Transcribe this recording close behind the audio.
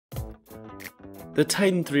The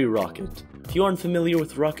Titan III rocket. If you aren't familiar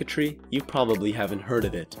with rocketry, you probably haven't heard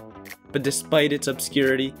of it. But despite its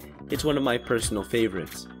obscurity, it's one of my personal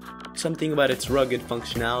favorites. Something about its rugged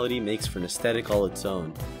functionality makes for an aesthetic all its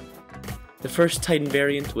own. The first Titan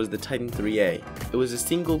variant was the Titan IIIA. It was a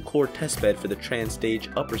single-core testbed for the trans-stage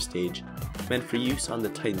upper stage, meant for use on the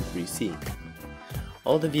Titan IIIC.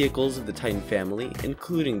 All the vehicles of the Titan family,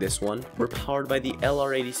 including this one, were powered by the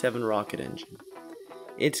LR-87 rocket engine.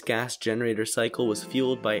 Its gas generator cycle was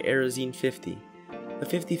fueled by Aerozine 50, a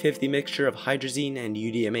 50-50 mixture of hydrazine and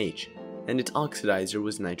UDMH, and its oxidizer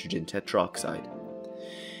was nitrogen tetroxide.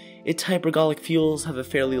 Its hypergolic fuels have a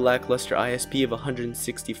fairly lackluster ISP of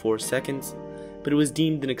 164 seconds, but it was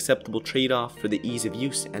deemed an acceptable trade-off for the ease of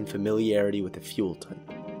use and familiarity with the fuel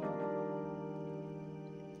type.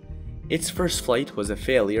 Its first flight was a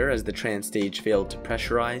failure as the trans-stage failed to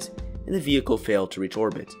pressurize and the vehicle failed to reach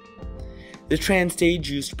orbit. The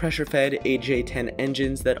trans-stage used pressure-fed AJ-10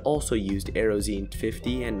 engines that also used Aerozine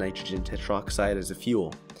 50 and nitrogen tetroxide as a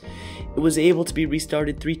fuel. It was able to be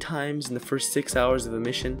restarted 3 times in the first 6 hours of a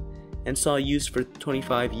mission and saw use for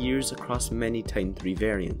 25 years across many Titan III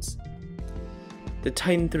variants. The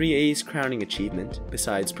Titan IIIA's crowning achievement,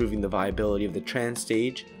 besides proving the viability of the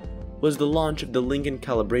trans-stage, was the launch of the Lincoln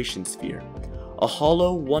Calibration Sphere, a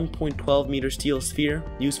hollow 1.12 meter steel sphere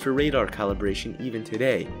used for radar calibration even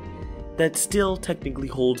today, that still technically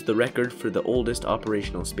holds the record for the oldest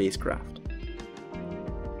operational spacecraft.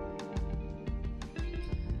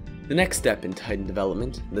 The next step in Titan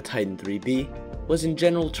development, the Titan IIIB, was in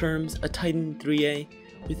general terms a Titan IIIA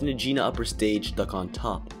with an Agena upper stage stuck on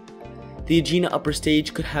top. The Agena upper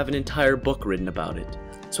stage could have an entire book written about it,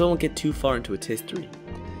 so I won't get too far into its history.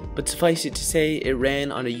 But suffice it to say, it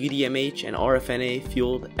ran on a UDMH and RFNA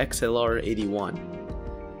fueled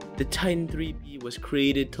XLR-81. The Titan IIIB was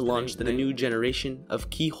created to launch the new generation of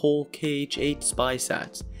keyhole KH-8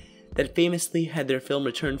 SpySats that famously had their film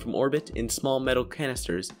returned from orbit in small metal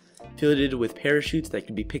canisters fitted with parachutes that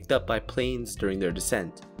could be picked up by planes during their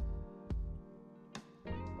descent.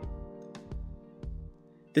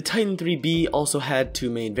 The Titan IIIB also had 2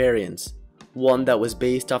 main variants, one that was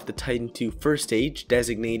based off the Titan II first stage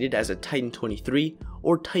designated as a Titan 23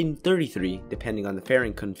 or Titan 33 depending on the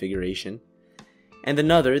fairing configuration, and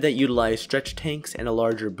another that utilized stretch tanks and a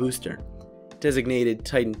larger booster, designated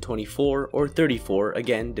Titan 24 or 34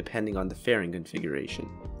 again depending on the fairing configuration.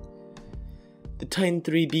 The Titan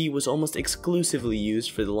IIIB was almost exclusively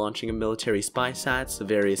used for the launching of military SpySats of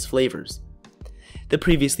various flavors. The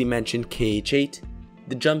previously mentioned KH-8,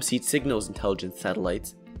 the jump seat signals intelligence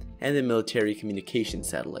satellites, and the military communication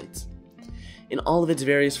satellites. In all of its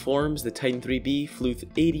various forms, the Titan IIIB flew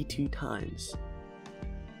 82 times.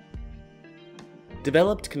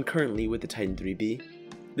 Developed concurrently with the Titan IIIB,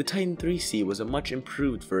 the Titan IIIC was a much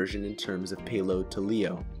improved version in terms of payload to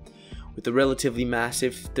LEO, with a relatively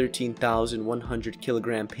massive 13,100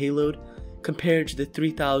 kg payload compared to the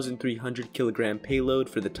 3,300 kg payload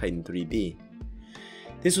for the Titan IIIB.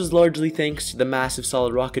 This was largely thanks to the massive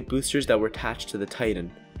solid rocket boosters that were attached to the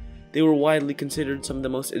Titan. They were widely considered some of the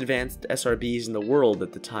most advanced SRBs in the world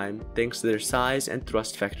at the time thanks to their size and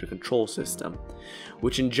thrust vector control system,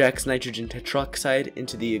 which injects nitrogen tetroxide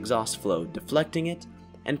into the exhaust flow, deflecting it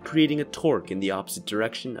and creating a torque in the opposite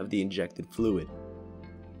direction of the injected fluid.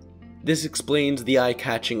 This explains the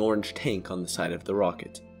eye-catching orange tank on the side of the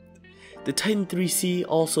rocket. The Titan IIIC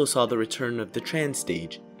also saw the return of the trans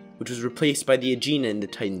stage, which was replaced by the Agena in the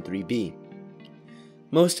Titan IIIB.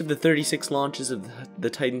 Most of the 36 launches of the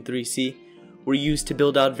Titan IIIC were used to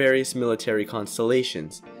build out various military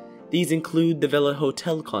constellations. These include the Vela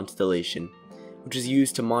Hotel constellation, which is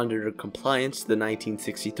used to monitor compliance to the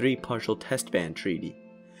 1963 Partial Test Ban Treaty.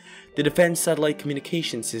 The Defense Satellite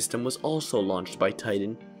Communication System was also launched by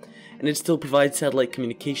Titan, and it still provides satellite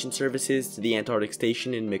communication services to the Antarctic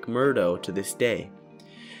Station in McMurdo to this day.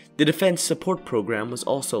 The Defense Support Program was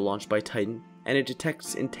also launched by Titan, and it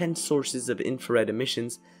detects intense sources of infrared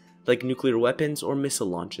emissions like nuclear weapons or missile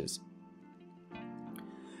launches.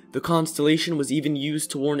 The constellation was even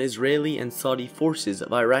used to warn Israeli and Saudi forces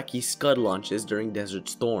of Iraqi Scud launches during Desert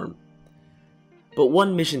Storm. But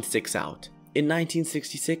one mission sticks out. In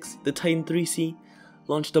 1966, the Titan IIIC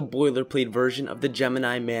launched a boilerplate version of the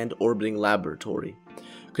Gemini Manned Orbiting Laboratory.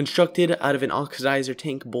 Constructed out of an oxidizer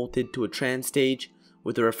tank bolted to a trans stage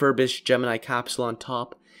with a refurbished Gemini capsule on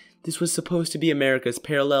top, this was supposed to be America's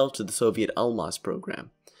parallel to the Soviet Almaz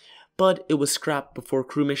program. But it was scrapped before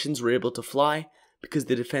crew missions were able to fly because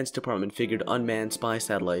the Defense Department figured unmanned spy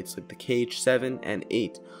satellites like the KH-7 and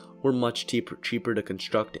 8 were much cheaper to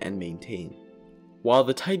construct and maintain. While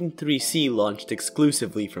the Titan IIIC launched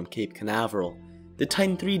exclusively from Cape Canaveral, The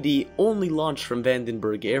Titan 3D only launched from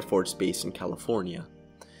Vandenberg Air Force Base in California.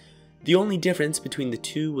 The only difference between the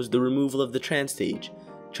two was the removal of the transstage,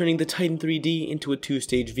 turning the Titan 3D into a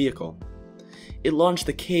two-stage vehicle. It launched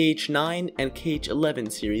the KH-9 and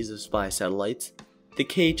KH-11 series of spy satellites, the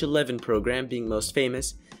KH-11 program being most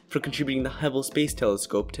famous for contributing the Hubble Space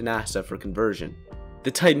Telescope to NASA for conversion.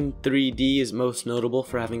 The Titan 3D is most notable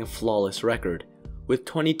for having a flawless record, with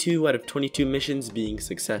 22 out of 22 missions being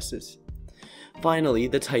successes. Finally,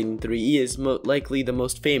 the Titan 3E is likely the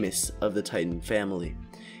most famous of the Titan family.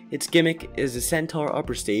 Its gimmick is a Centaur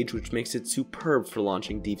upper stage, which makes it superb for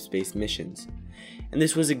launching deep space missions. And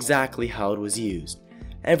this was exactly how it was used.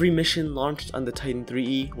 Every mission launched on the Titan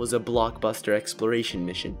 3E was a blockbuster exploration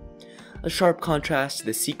mission, a sharp contrast to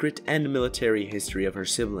the secret and military history of her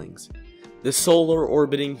siblings. The solar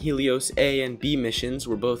orbiting Helios A and B missions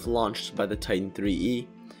were both launched by the Titan 3E,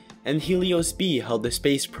 and Helios B held the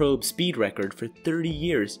space probe speed record for 30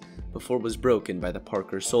 years before it was broken by the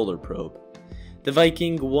Parker Solar Probe. The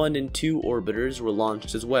Viking 1 and 2 orbiters were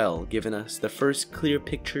launched as well, giving us the first clear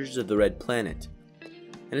pictures of the Red Planet.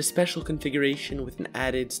 And a special configuration with an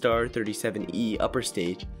added Star 37E upper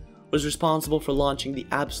stage was responsible for launching the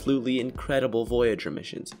absolutely incredible Voyager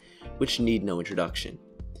missions, which need no introduction.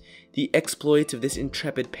 The exploits of this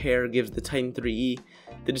intrepid pair gives the Titan 3E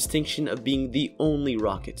the distinction of being the only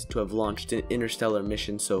rocket to have launched an interstellar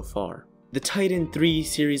mission so far. The Titan 3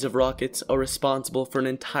 series of rockets are responsible for an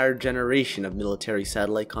entire generation of military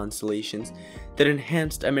satellite constellations that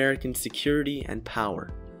enhanced American security and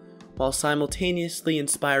power, while simultaneously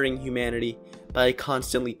inspiring humanity by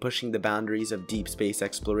constantly pushing the boundaries of deep space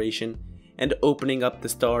exploration and opening up the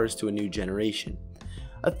stars to a new generation.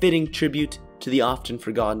 A fitting tribute to the often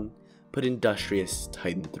forgotten but industrious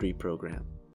Titan 3 program.